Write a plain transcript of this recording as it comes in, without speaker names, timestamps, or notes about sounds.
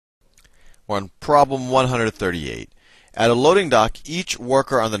We're on problem 138. At a loading dock, each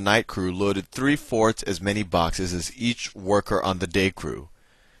worker on the night crew loaded 3/4 as many boxes as each worker on the day crew.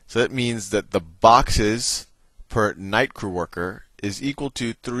 So that means that the boxes per night crew worker is equal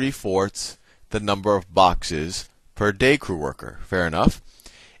to 3/4 the number of boxes per day crew worker. Fair enough.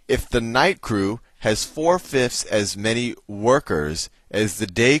 If the night crew has 4/5 as many workers as the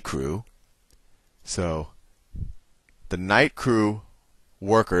day crew, so the night crew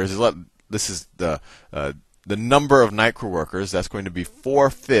workers, this is the number of night crew workers. That's going to be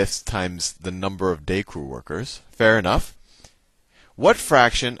 4/5 times the number of day crew workers. Fair enough. What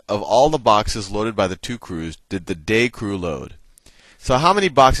fraction of all the boxes loaded by the two crews did the day crew load? So how many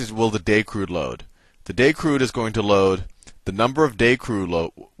boxes will the day crew load? The day crew is going to load the number of day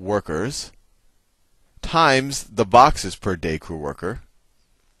crew workers times the boxes per day crew worker.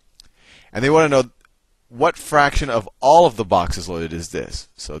 And they want to know what fraction of all of the boxes loaded is this.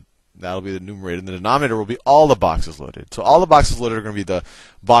 So that'll be the numerator, and the denominator will be all the boxes loaded. So all the boxes loaded are going to be the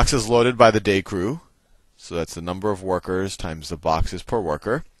boxes loaded by the day crew. So that's the number of workers times the boxes per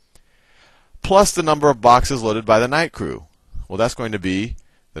worker, plus the number of boxes loaded by the night crew. Well, that's going to be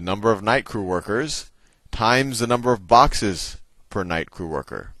the number of night crew workers times the number of boxes per night crew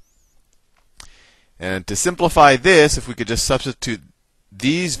worker. And to simplify this, if we could just substitute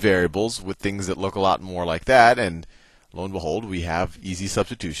these variables with things that look a lot more like that, and lo and behold, we have easy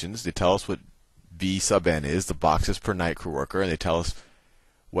substitutions. They tell us what B sub n is, the boxes per night crew worker, and they tell us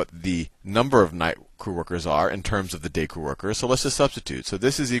what the number of night crew workers are in terms of the day crew workers. So let's just substitute. So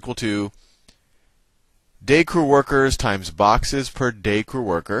this is equal to day crew workers times boxes per day crew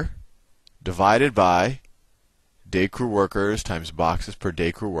worker divided by day crew workers times boxes per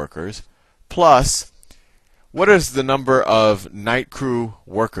day crew workers plus, what is the number of night crew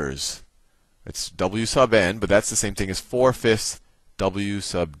workers? It's W sub n, but that's the same thing as 4/5 W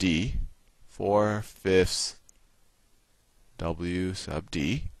sub d. 4/5 W sub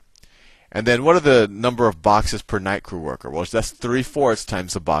d. And then what are the number of boxes per night crew worker? Well, that's 3/4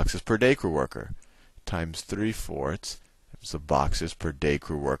 times the boxes per day crew worker. Times 3/4 times the boxes per day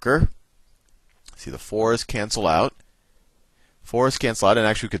crew worker. See, the 4's cancel out. 4's cancel out, and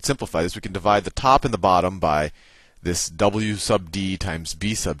actually we could simplify this. We can divide the top and the bottom by this W sub d times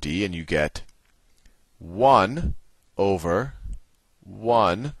B sub d, and you get 1 over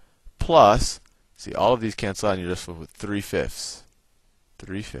 1 plus, see, all of these cancel out, and you're just left with 3/5.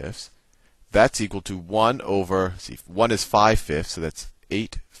 3/5. That's equal to 1 over, see, 1 is 5/5, so that's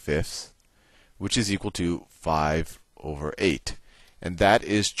 8/5, which is equal to 5 over 8. And that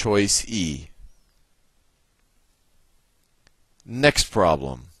is choice E. Next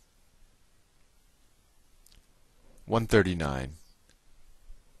problem. 139.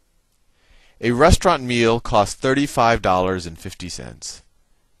 A restaurant meal costs $35.50.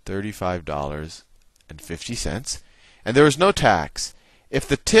 $35.50. And there is no tax. If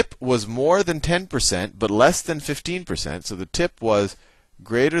the tip was more than 10% but less than 15%, so the tip was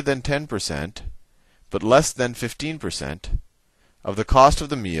greater than 10% but less than 15% of the cost of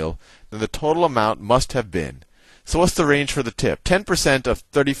the meal, then the total amount must have been. So what's the range for the tip? 10% of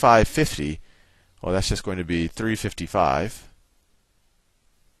 $35.50, well, that's just going to be $3.55.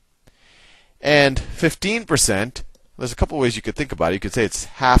 And 15%, there's a couple ways you could think about it. You could say it's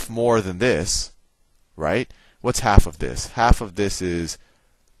half more than this, right? What's half of this? Half of this is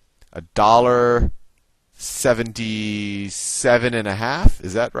 $1.77.5.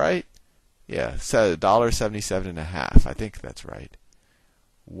 Is that right? Yeah, $1.77.5. I think that's right.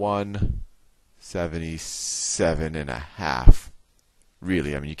 1.77.5.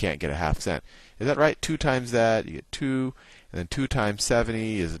 Really, I mean, you can't get a half cent. Is that right? 2 times that, you get 2, and then 2 times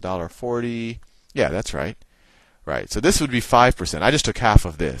 70 is $1.40. Yeah, that's right. Right. So this would be 5%. I just took half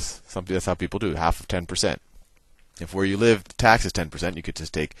of this. That's how people do, half of 10%. If where you live the tax is 10%, you could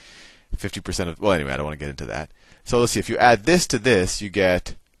just take 50% of. Well, anyway, I don't want to get into that. So let's see. If you add this to this, you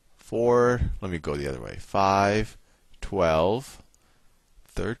get 4. Let me go the other way. 5, 12,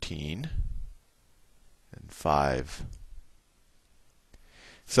 13, and 5.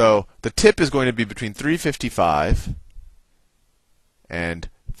 So the tip is going to be between $3.55 and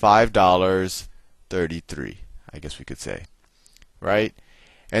 $5.33. I guess we could say, right?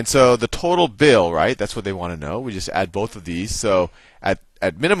 And so the total bill, right? That's what they want to know. We just add both of these. So at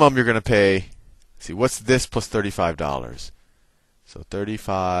minimum, you're going to pay. See, what's this plus $35? So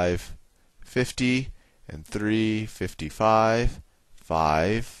 $35.50 and $3.55,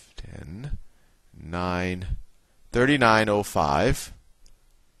 5, 10, 9, $39.05.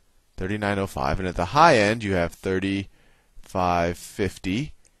 $39.05, and at the high end you have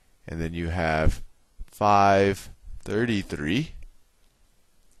 $35.50, and then you have $5.33,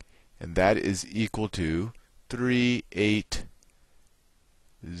 and that is equal to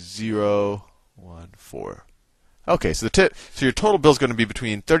 38014. Okay, so your total bill is going to be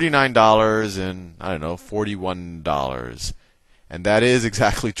between $39 and I don't know, $41, and that is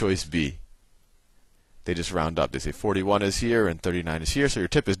exactly choice B. They just round up. They say 41 is here and 39 is here. So your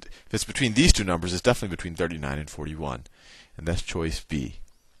tip is, if it's between these two numbers, it's definitely between 39 and 41, and that's choice B.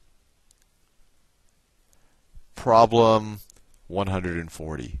 Problem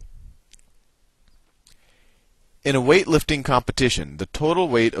 140. In a weightlifting competition, the total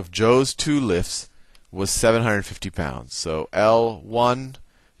weight of Joe's 2 lifts was 750 pounds. So L1,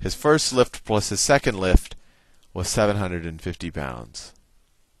 his first lift plus his second lift, was 750 pounds.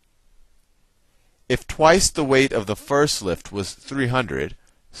 If twice the weight of the first lift was 300,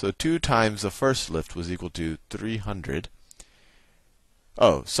 so 2 times the first lift was equal to 300.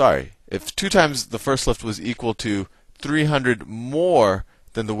 Oh, sorry. If 2 times the first lift was equal to 300 more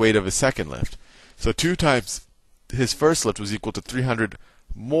than the weight of his second lift, so 2 times his first lift was equal to 300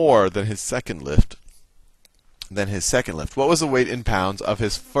 more than his second lift. What was the weight in pounds of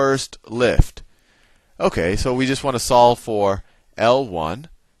his first lift? Okay, so we just want to solve for L1.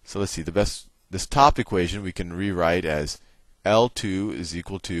 So let's see, this top equation we can rewrite as L2 is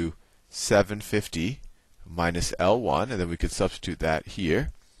equal to 750 minus L1, and then we could substitute that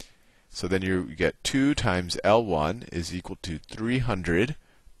here. So then you get 2 times L1 is equal to 300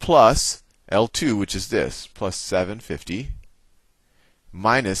 plus L2, which is this, plus 750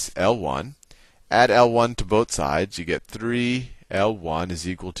 minus L1. Add L1 to both sides. You get 3L1 is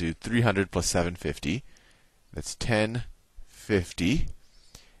equal to 300 plus 750. That's 1050.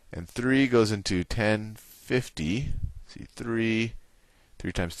 And 3 goes into 1050. See, 3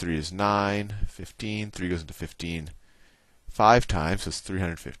 times 3 is 9. 15. 3 goes into 15 5 times, so it's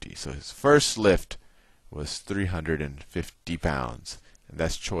 350. So his first lift was 350 pounds. And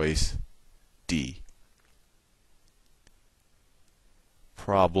that's choice D.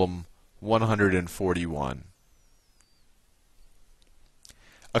 Problem 141.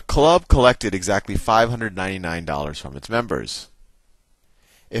 A club collected exactly $599 from its members.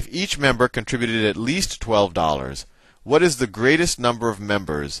 If each member contributed at least $12, what is the greatest number of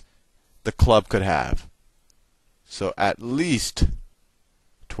members the club could have? So at least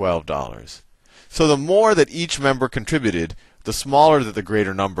 $12. So the more that each member contributed, the smaller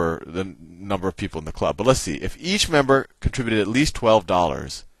the number of people in the club. But let's see. If each member contributed at least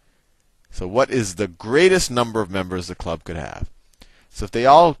 $12, so what is the greatest number of members the club could have? So if they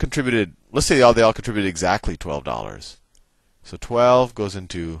all contributed, let's say they all contributed exactly $12. So 12 goes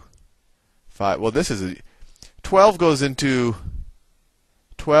into 5. Well, 12 goes into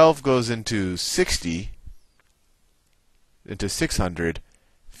 60 into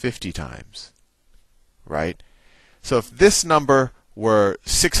 650 times, right? So if this number were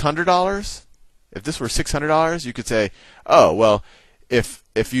 $600, you could say, oh well, if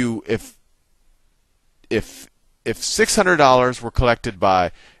 $600 were collected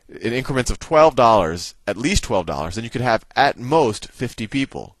by in increments of $12, at least $12, then you could have at most 50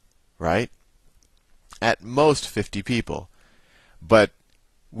 people, right? At most 50 people. But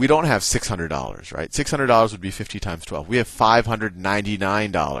we don't have $600, right? $600 would be 50 times 12. We have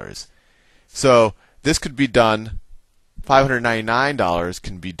 $599. So this could be done, $599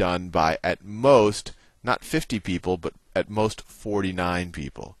 can be done by at most, not 50 people, but at most 49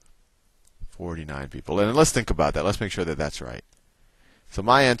 people. 49 people. And let's think about that. Let's make sure that that's right. So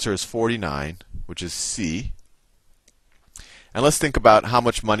my answer is 49, which is C. And let's think about how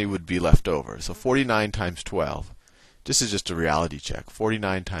much money would be left over. So 49 times 12. This is just a reality check.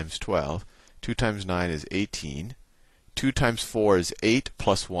 49 times 12. 2 times 9 is 18. 2 times 4 is 8,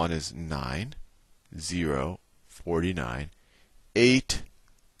 plus 1 is 9. 0, 49. 8,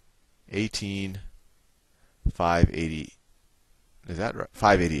 18, 580. Is that right?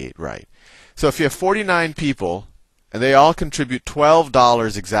 588, right. So if you have 49 people, and they all contribute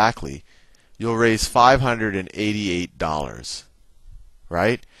 $12 exactly, you'll raise $588,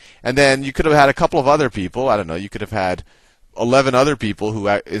 right? And then you could have had a couple of other people. I don't know. You could have had 11 other people who,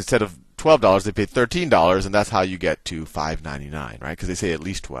 instead of $12, they paid $13, and that's how you get to $599, right? Because they say at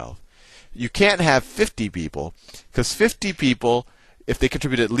least 12. You can't have 50 people, because 50 people, if they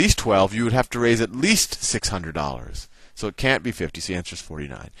contribute at least 12, you would have to raise at least $600. So it can't be 50. So the answer is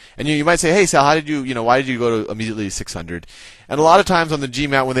 49. And you might say, hey, Sal, why did you go to immediately to 600? And a lot of times on the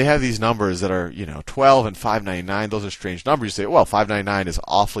GMAT, when they have these numbers that are 12 and 599, those are strange numbers. You say, well, 599 is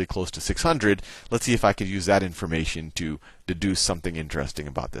awfully close to 600. Let's see if I could use that information to deduce something interesting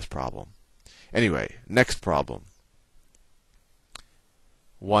about this problem. Anyway, next problem.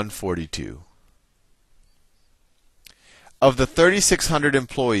 142. of the 3,600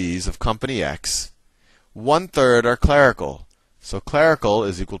 employees of Company X, 1/3 are clerical. So clerical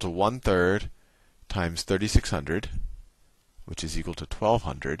is equal to 1/3 times 3,600, which is equal to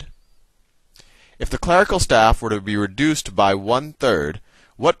 1,200. If the clerical staff were to be reduced by 1/3,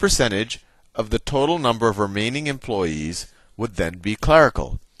 what percentage of the total number of remaining employees would then be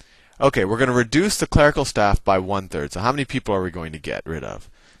clerical? Okay, we're going to reduce the clerical staff by 1/3. So how many people are we going to get rid of?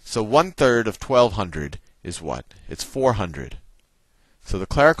 So 1/3 of 1,200 is what? It's 400. So the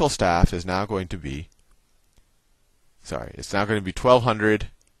clerical staff is now going to be, it's now going to be 1,200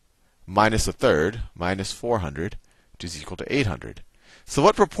 minus 1/3 minus 400, which is equal to 800. So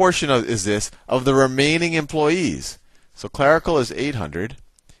what proportion is this of the remaining employees? So clerical is 800.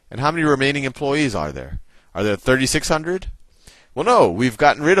 And how many remaining employees are there? Are there 3,600? Well, no, we've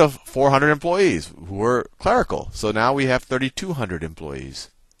gotten rid of 400 employees who were clerical. So now we have 3,200 employees.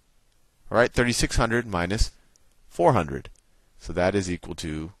 All right, 3,600 minus 400. So that is equal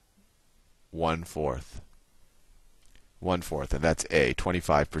to 1/4. 1/4, and that's A,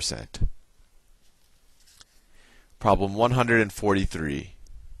 25%. Problem 143.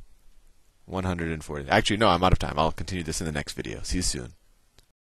 140. Actually, no, I'm out of time. I'll continue this in the next video. See you soon.